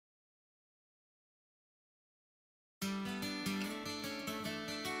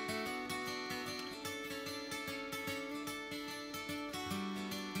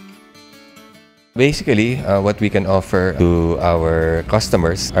Basically, what we can offer to our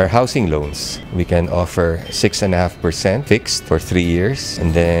customers are housing loans. We can offer 6.5% fixed for 3 years,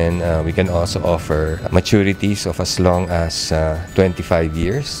 and then we can also offer maturities of as long as 25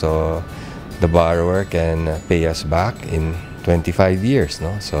 years. So the borrower can pay us back in 25 years.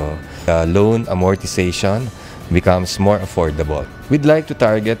 No? So loan amortization becomes more affordable. We'd like to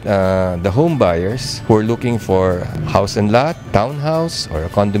target the home buyers who are looking for house and lot, townhouse, or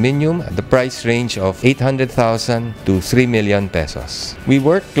a condominium at the price range of 800,000 to 3 million pesos. We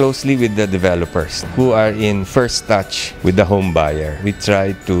work closely with the developers who are in first touch with the home buyer. We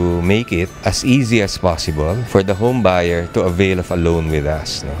try to make it as easy as possible for the home buyer to avail of a loan with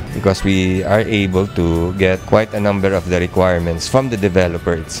us, no? Because we are able to get quite a number of the requirements from the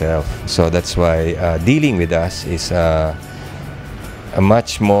developer itself. So that's why dealing with us is a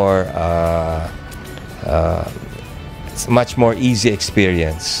much more easy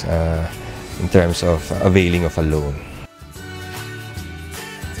experience in terms of availing of a loan.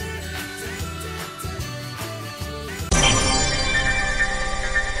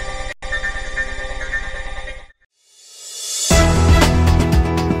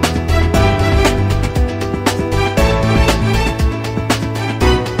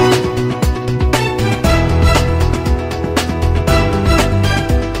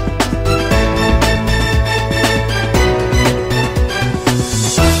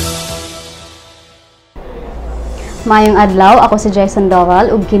 Mayong adlaw, ako si Jason Doral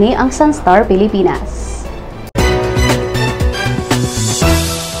ug kini ang Sun.Star Pilipinas.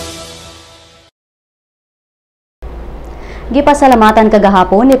 Gipasalamatan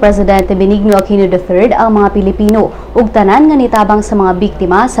kagahapon ni Presidente Benigno Aquino III ang mga Pilipino ug tanan nga nitabang sa mga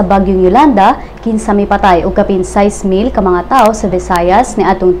biktima sa bagyong Yolanda kinsa mipatay og kapin 6,000 ka mga tawo sa Visayas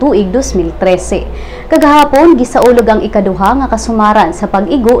niadtong tuig 2013. Kagahapon gisaulog ang ikaduha nga kasumaran sa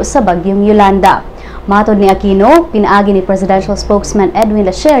pag-igo sa bagyong Yolanda. Matod ni Aquino, pinaagi ni Presidential Spokesman Edwin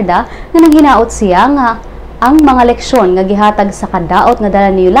Lacerda nga nanghinaot siya nga ang mga leksyon nga gihatag sa kadaot nga dala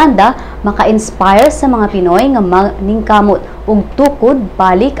ni Yolanda maka-inspire sa mga Pinoy nga maningkamot ug tukod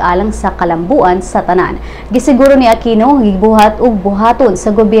balik alang sa kalambuan sa tanan. Gisiguro ni Aquino gibuhat ug buhaton sa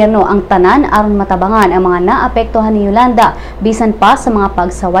gobyerno ang tanan aron matabangan ang mga naapektuhan ni Yolanda bisan pa sa mga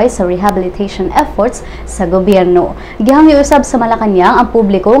pagsaway sa rehabilitation efforts sa gobyerno. Gihangyo usab sa Malacañang ang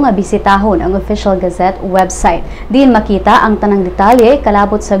publiko nga bisitahon ang Official Gazette website. Diin makita ang tanang detalye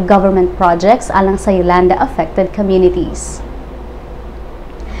kalabot sa government projects alang sa Yolanda affected communities.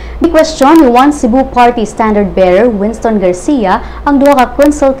 Ni-question ni One Cebu Party Standard Bearer Winston Garcia ang duha ka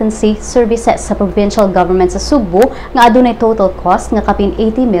consultancy services sa provincial government sa Subo nga adunay total cost nga kapin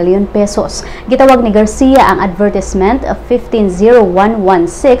 80 million pesos. Gitawag ni Garcia ang advertisement of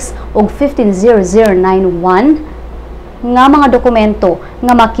 150116 ug 150091 nga mga dokumento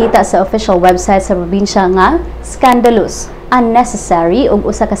nga makita sa official website sa probinsya nga scandalous, unnecessary ug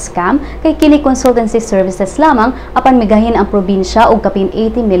usa ka scam kay kini consultancy services lamang apan migahin ang probinsya og kapin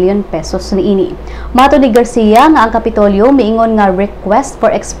 80 million pesos niini. Matod ni Garcia nga ang kapitolyo miingon nga request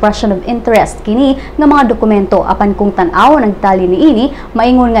for expression of interest kini nga mga dokumento apan kung tan-aw ang tali niini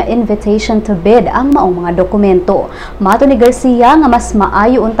maingon nga invitation to bid ang maong mga dokumento. Matod ni Garcia nga mas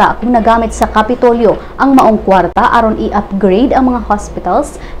maayo unta kung nagamit sa kapitolyo ang maong kwarta aron i-upgrade ang mga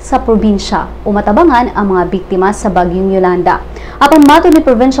hospitals sa probinsya o matabangan ang mga biktima sa bagyong Yolanda. Apan matod ni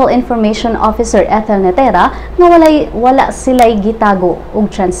Provincial Information Officer Ethel Natera nga wala sila'y gitago ug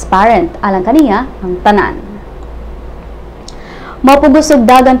transparent alang kaniya ang tanan. Mapugos og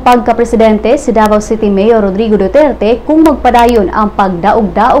dagan pagka-presidente si Davao City Mayor Rodrigo Duterte kung magpadayon ang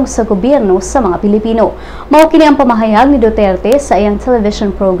pagdaog-daog sa gobyerno sa mga Pilipino. Mao kini ang pamahayag ni Duterte sa iyang television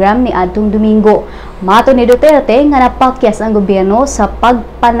program ni adtong Domingo. Matod ni Duterte nga napakyas ang gobyerno sa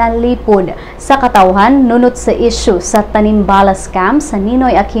pagpanalipod sa katawhan nunot sa issue sa tanimbala scam sa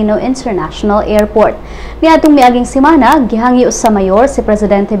Ninoy Aquino International Airport. Niadtong miaging semana, gihangyo sa mayor si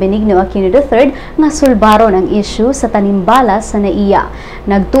Presidente Benigno Aquino III nga sulbaron ang issue sa tanimbala sa NAIA.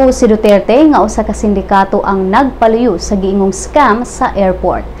 Nagtuo si Duterte nga usa ka sindikato ang nagpaluyo sa giingong scam sa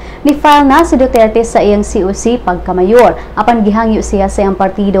airport. Ni-file na si Duterte sa iyang COC pagkamayor apan gihangyo siya sa iyang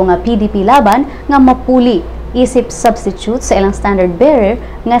partido nga PDP laban nga mapuli isip substitute sa ilang standard bearer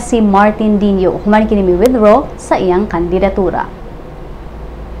nga si Martin Dino human kini mi-withdraw sa iyang kandidatura.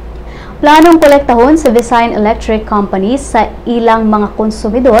 Planong kolektahon sa Visayan Electric Company sa ilang mga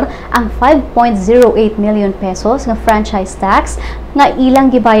konsumidor ang 5.08 million pesos nga franchise tax nga ilang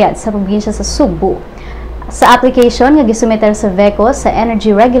gibayad sa probinsya sa Subo. Sa application nga gisumiter sa Veco sa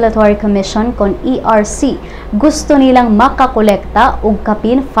Energy Regulatory Commission kon ERC, gusto nilang makakolekta og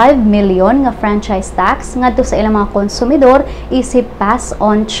kapin 5 million nga franchise tax ngadto sa ilang mga konsumidor isip pass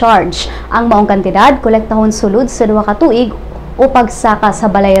on charge. Ang maong kantidad kolektahon sulod sa 2 ka tuig o pagsaka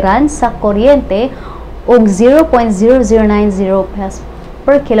sa balayran sa kuryente og 0.0090 pesos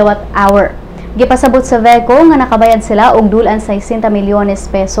per kilowatt hour. Gipasabot sa Veco nga nakabayad sila og dulan sa 60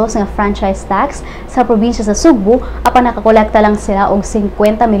 milyones pesos nga franchise tax sa probinsya sa Sugbo apan nakakolekta lang sila og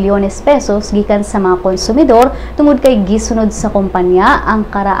 50 milyones pesos gikan sa mga konsumidor tungod kay gisunod sa kumpanya ang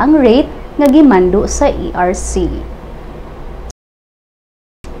karaang rate nga gimando sa ERC.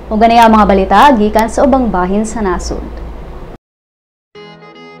 Ug ganiya mga balita gikan sa ubang bahin sa nasod.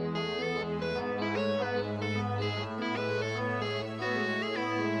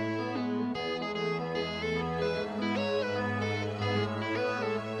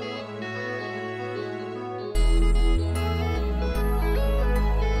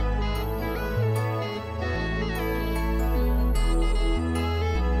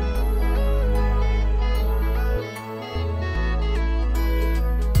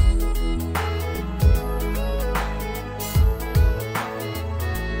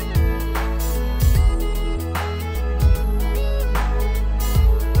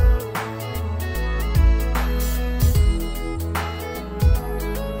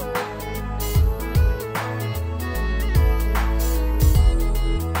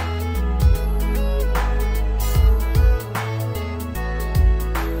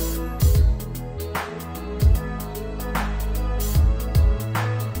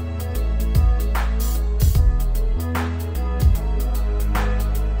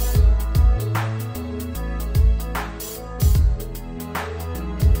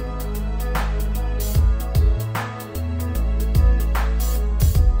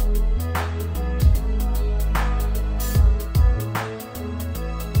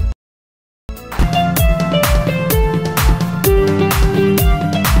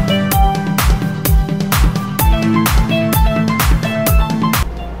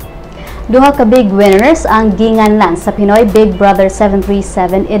 Duha ka big winners ang ginganlan sa Pinoy Big Brother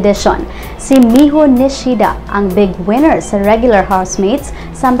 737 edition. Si Miho Nishida ang big winner sa regular housemates,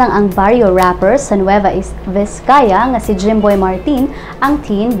 samtang ang barrio rapper sa Nueva Vizcaya nga si Jimboy Martin ang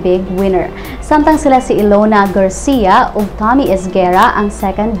teen big winner. Samtang sila si Yolanda Garcia ug Tommy Esguerra ang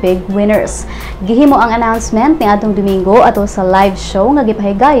second big winners. Gihimo ang announcement niadtong Domingo ato sa live show nga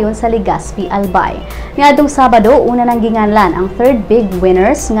gipahigayon sa Legazpi, Albay. Niadtong Sabado una nang ginganlan ang third big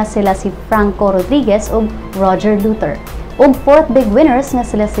winners nga sila si Franco Rodriguez ug Roger Luther. Ug fourth big winners nga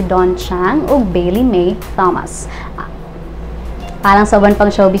sila si Don Chang ug Bailey May Thomas. Alang sa uban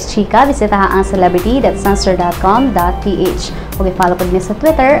pang showbiz chika, bisitaha ang celebrity.sunstar.com.ph ug i-follow pod niya sa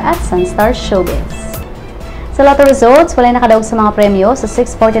Twitter at Sun.Star Showbiz. Sa lotto results, walay nakadaog sa mga premyo sa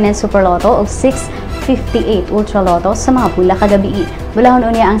 649 Super Lotto ug 658 Ultra Lotto sa mga bula kagabi. Bulahon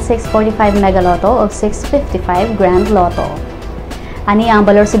unya ang 645 Mega Lotto ug 655 Grand Lotto. Ania ang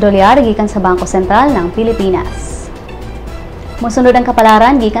balor sa dolyar gikan sa Bangko Sentral ng Pilipinas. Mosunod ang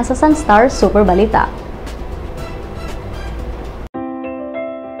kapalaran gikan sa Sun.Star Super Balita.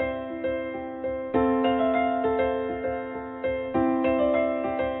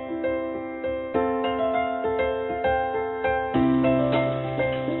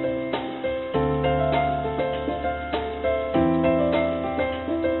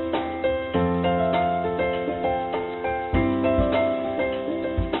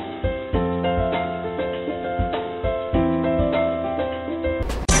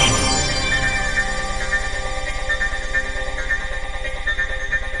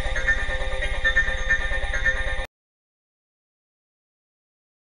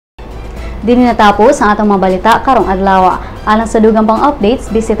 Dini natapos ang atong mga balita karong adlawa. Alang sa dugang pang updates,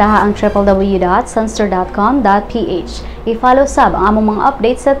 bisitaha ang www.sunstar.com.ph. I-follow sab ang among mga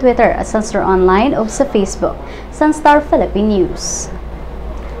updates sa Twitter at Sunstar Online o sa Facebook. Sun.Star Philippine News.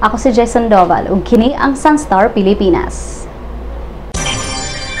 Ako si Jason Doval ug kini ang Sun.Star Pilipinas.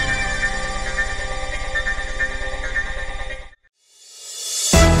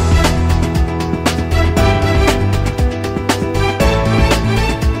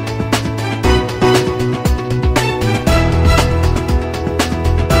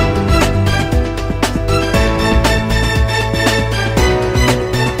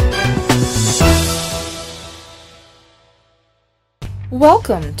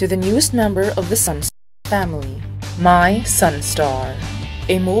 Welcome to the newest member of the Sun family, My Sun.Star,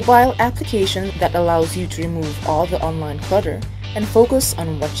 a mobile application that allows you to remove all the online clutter and focus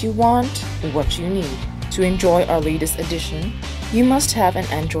on what you want, what you need. To enjoy our latest edition, you must have an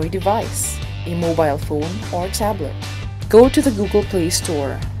Android device. a mobile phone or tablet. Go to the Google Play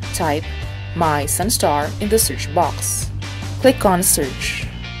Store, type My Sun.Star in the search box. Click on Search.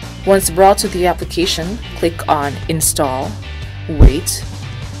 Once brought to the application, click on Install, wait.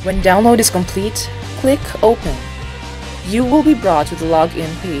 When download is complete, click Open. You will be brought to the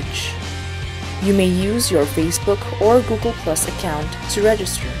login page. You may use your Facebook or Google Plus account to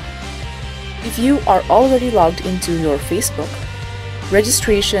register. If you are already logged into your Facebook,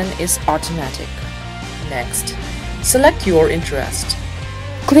 registration is automatic. Next, select your interest.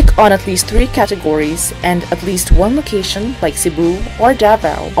 Click on at least 3 categories and at least 1 location like Cebu or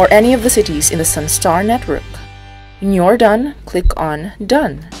Davao or any of the cities in the Sun.Star network. When you're done, click on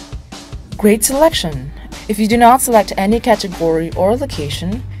Done. Great selection! If you do not select any category or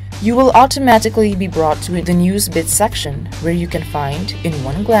location, you will automatically be brought to the News Bits section where you can find, in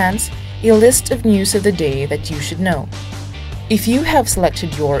one glance, a list of news of the day that you should know. If you have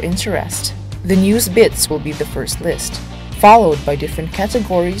selected your interest, the News Bits will be the first list, followed by different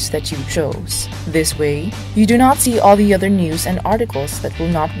categories that you chose. This way, you do not see all the other news and articles that will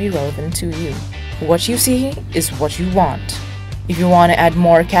not be relevant to you. What you see is what you want. If you want to add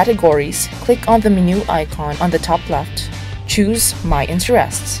more categories, click on the menu icon on the top left. Choose My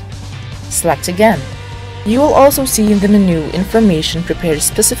Interests. Select again. You will also see in the menu information prepared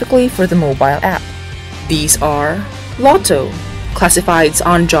specifically for the mobile app. These are Lotto, classifieds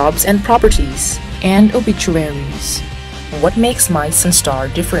on jobs and properties, and obituaries. What makes My Sun.Star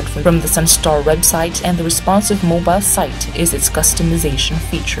different from the Sun.Star website and the responsive mobile site is its customization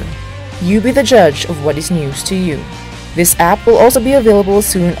feature. You be the judge of what is news to you. This app will also be available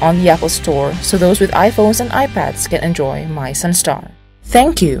soon on the Apple Store, so those with iPhones and iPads can enjoy My Sun.Star.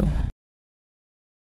 Thank you!